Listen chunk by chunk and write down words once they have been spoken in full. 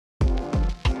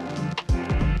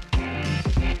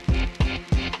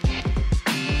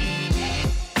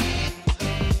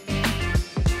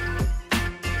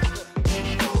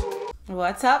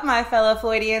What's up, my fellow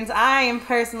Floydians? I am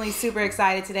personally super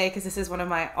excited today because this is one of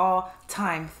my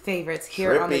all-time favorites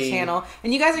here on the channel.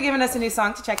 And you guys are giving us a new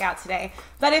song to check out today.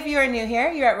 But if you are new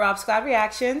here, you're at Rob Squad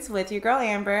Reactions with your girl,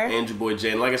 Amber. And your boy,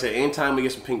 Jay. And like I said, anytime we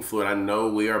get some Pink Floyd, I know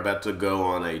we are about to go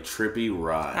on a trippy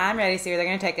ride. I'm ready to see where they're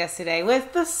going to take us today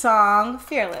with the song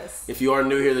Fearless. If you are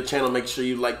new here to the channel, make sure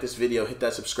you like this video, hit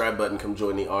that subscribe button, come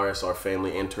join the RSR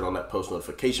family, and turn on that post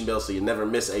notification bell so you never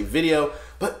miss a video.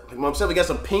 But like Mom said, we got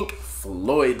some Pink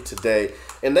Floyd today,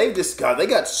 and they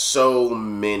got so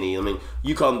many. I mean,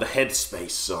 you call them the headspace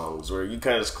songs, where you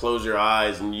kind of just close your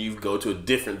eyes and you go to a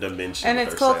different dimension. And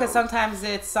it's cool because sometimes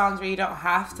it's songs where you don't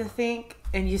have to think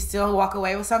and you still walk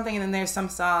away with something, and then there's some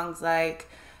songs like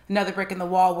Another Brick in the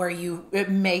Wall where it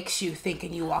makes you think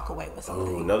and you walk away with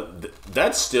something. Oh, no,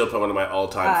 that's still probably one of my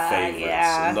all-time favorites.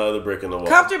 Yeah. Another Brick in the Wall.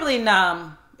 Comfortably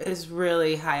Numb is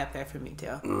really high up there for me too.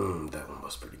 That one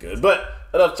was pretty good. But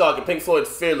enough talking. Pink Floyd,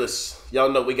 Fearless. Y'all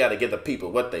know we got to give the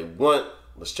people what they want.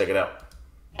 Let's check it out.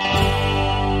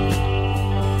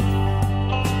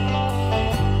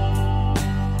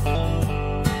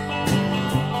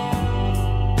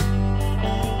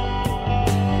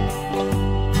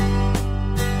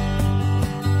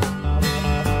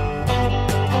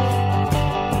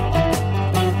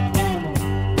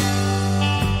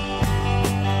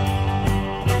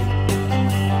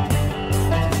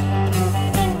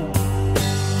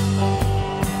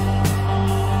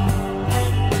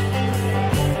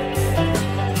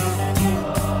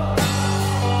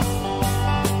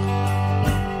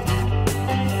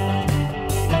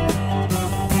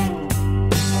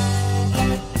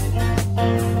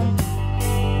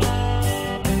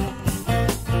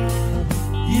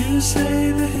 You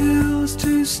say the hill's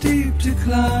too steep to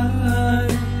climb.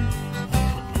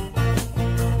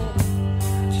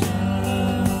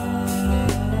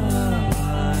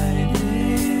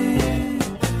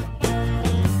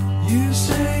 You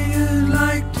say you'd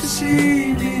like to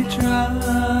see me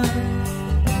try.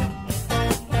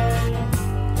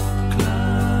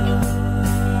 Climbing.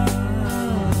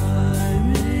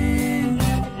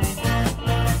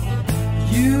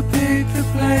 You pick the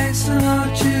place and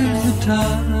I'll choose the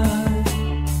time.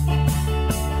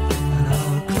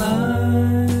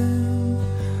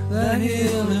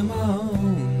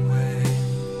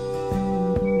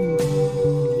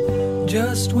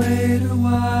 Just wait a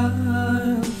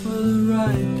while for the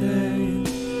right day.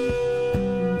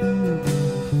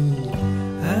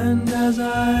 And as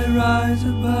I rise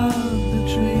above the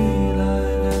tree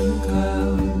line and the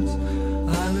clouds,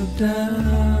 I look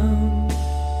down,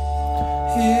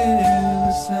 hear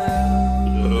the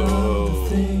sound of the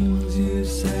things you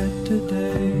said today.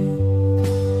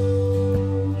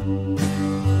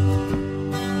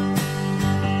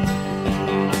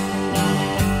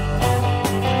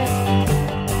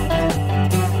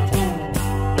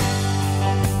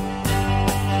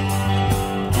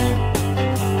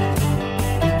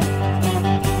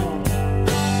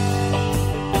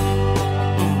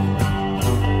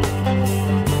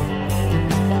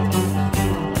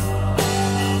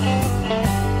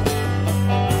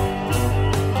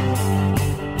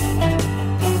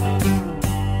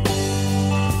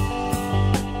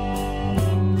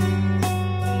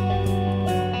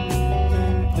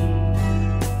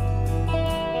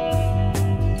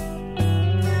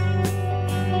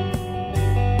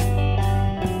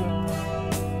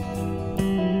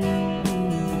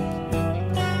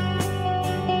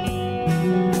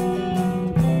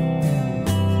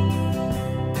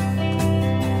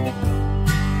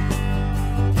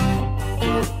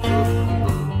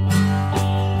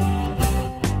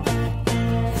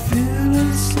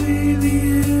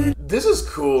 This is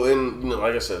cool, and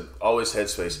like I said, always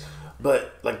headspace.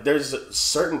 But like, there's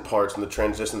certain parts, and the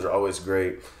transitions are always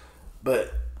great.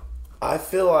 But I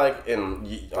feel like, and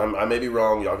I may be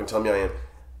wrong, y'all can tell me I am.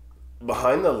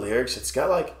 Behind the lyrics, it's got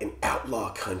like an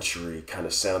outlaw country kind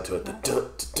of sound to it. The dun,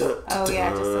 dun, dun, oh yeah,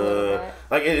 just a little bit.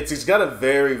 Like it's got a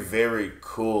very, very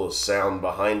cool sound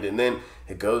behind it, and then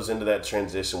it goes into that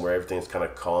transition where everything kind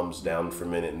of calms down for a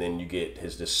minute, and then you get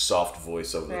this soft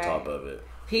voice over the top of it.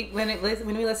 When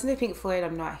we listen to Pink Floyd,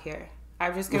 I'm not here.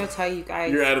 I'm just going to tell you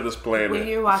guys. You're out of this planet. When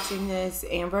you're watching this,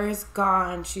 Amber is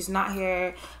gone. She's not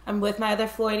here. I'm with my other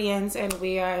Floydians, and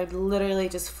we are literally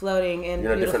just floating in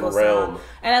beautiful sound.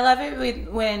 And I love it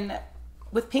when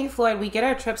with Pink Floyd, we get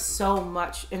our trips so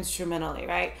much instrumentally,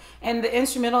 right? And the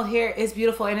instrumental here is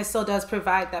beautiful, and it still does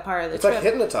provide that part of the trip. It's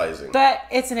like hypnotizing. But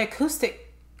it's an acoustic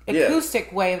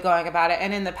way of going about it.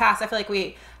 And in the past, I feel like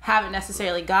we haven't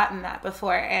necessarily gotten that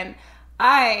before. And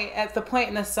at the point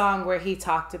in the song where he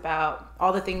talked about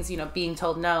all the things, you know, being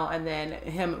told no, and then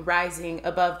him rising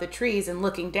above the trees and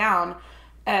looking down,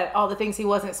 at all the things he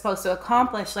wasn't supposed to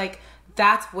accomplish. Like,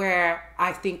 that's where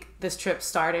I think this trip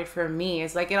started for me.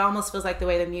 It's like, it almost feels like the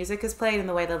way the music is played and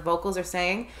the way the vocals are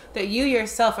saying, that you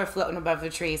yourself are floating above the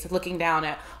trees, looking down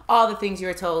at all the things you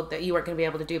were told that you weren't going to be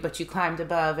able to do, but you climbed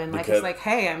above. And like, it's like,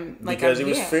 hey, I'm like, because he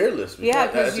was fearless. Yeah,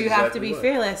 because you have to be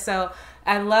fearless. So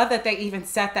I love that they even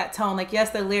set that tone. Like, yes,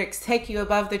 the lyrics take you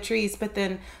above the trees, but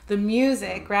then the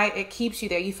music, right, it keeps you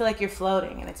there. You feel like you're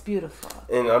floating, and it's beautiful.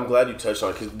 And I'm glad you touched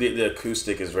on it, because the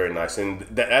acoustic is very nice, and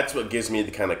that's what gives me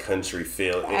the kind of country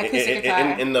feel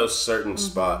in those certain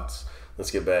spots. Let's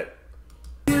get back.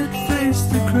 Face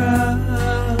the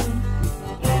crowd.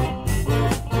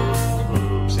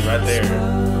 See right there.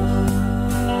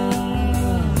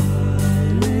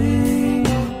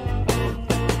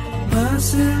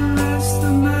 Merciless, the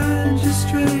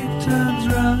magistrate turns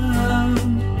round.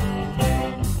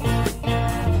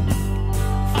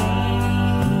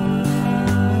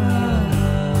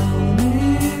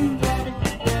 Frowning.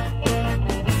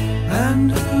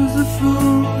 And who's the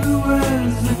fool who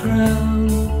wears the crown?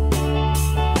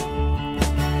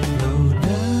 Low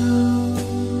down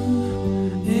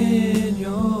in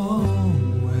your own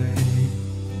way.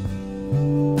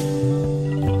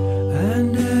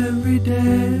 And every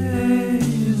day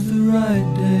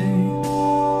right day,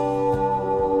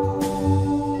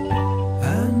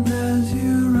 and as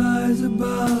you rise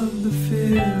above the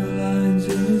fear lines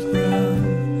in his brow,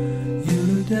 you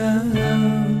look down,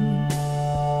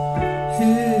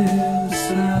 hear the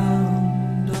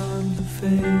sound of the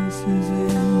faces in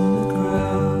the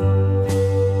crowd.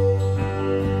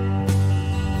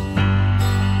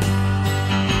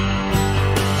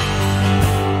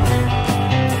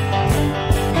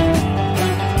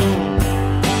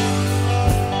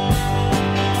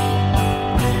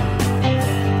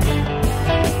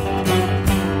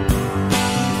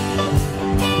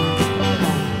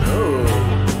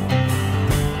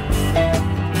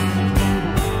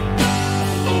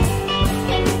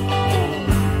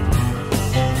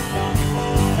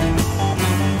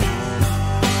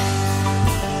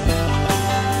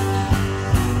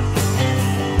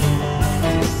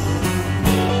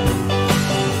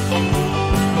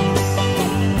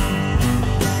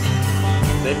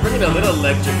 Bringing a little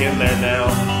electric in there now.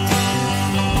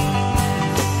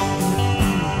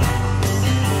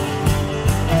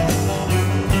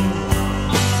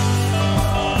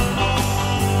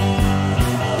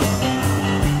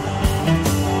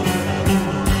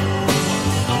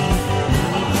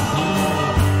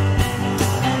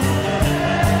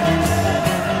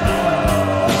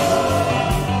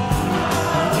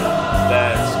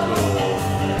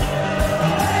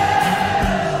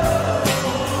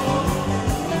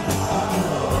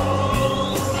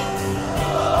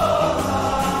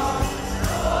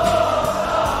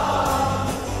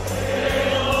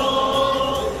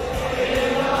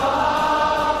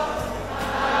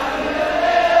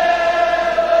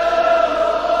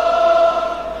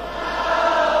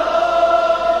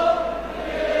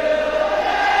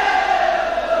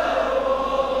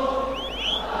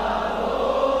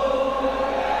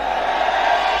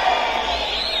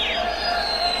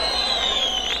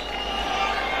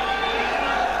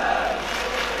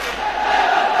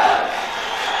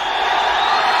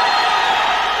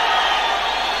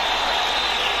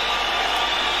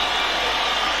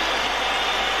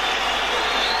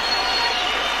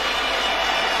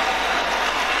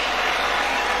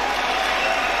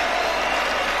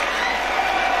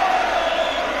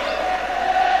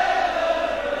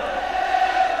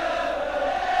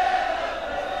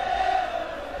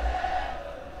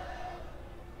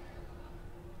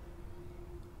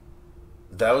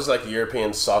 That was like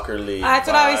European soccer league. That's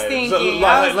what I was thinking.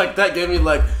 So, like that gave me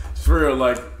like for real,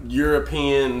 like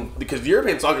European, because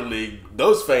European soccer league,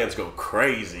 those fans go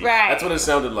crazy. Right. That's what it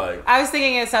sounded like. I was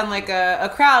thinking it sounded like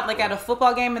a crowd, like at a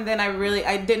football game, and then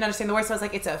I didn't understand the words, so I was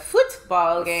like, it's a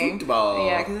football game. Football.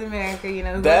 Yeah, because America, you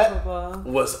know, that football.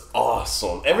 Was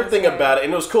awesome. Everything about it,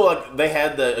 and it was cool. Like they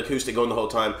had the acoustic going the whole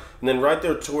time, and then right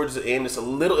there towards the end, it's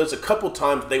a couple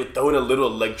times they would throw in a little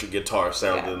electric guitar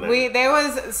sound in there. There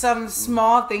was some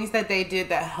small things that they did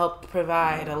that helped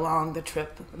provide along the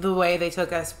trip, the way they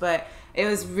took us, but it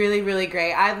was really, really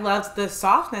great. I loved the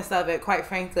softness of it, quite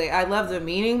frankly. I love the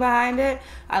meaning behind it.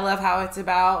 I love how it's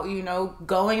about, you know,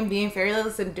 going and being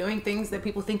fearless and doing things that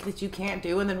people think that you can't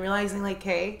do, and then realizing, like,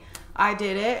 hey, I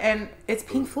did it. And it's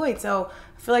Pink Floyd, so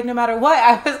I feel like no matter what,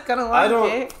 I was gonna like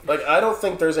it. I don't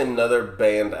think there's another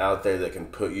band out there that can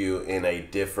put you in a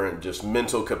different, just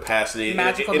mental capacity, in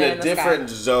a different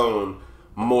zone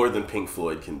more than Pink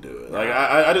Floyd can do it. Like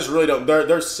I just really don't.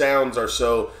 Their sounds are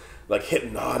so like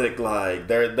hypnotic. Like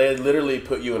they literally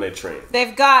put you in a trance.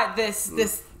 They've got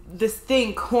this this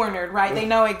thing cornered, right? They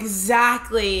know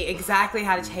exactly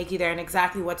how to take you there and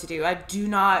exactly what to do. I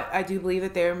do believe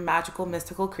that they're magical,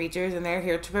 mystical creatures, and they're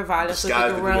here to provide us with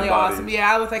like a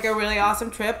really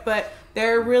awesome trip. But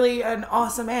they're really an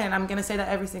awesome man. I'm gonna say that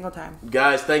every single time.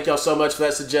 Guys, thank y'all so much for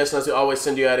that suggestion. As we always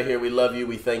send you out of here, we love you,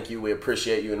 we thank you, we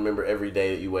appreciate you, and remember, every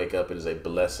day that you wake up, it is a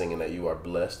blessing, and that you are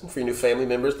blessed. And for your new family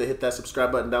members, to hit that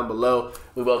subscribe button down below.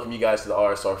 We welcome you guys to the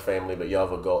RSR family, but y'all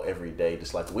have a goal every day,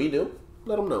 just like we do.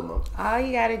 Let them know, Mom. All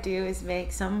you gotta do is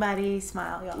make somebody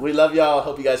smile, y'all. We love y'all.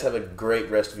 Hope you guys have a great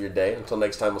rest of your day. Until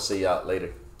next time, we'll see y'all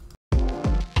later.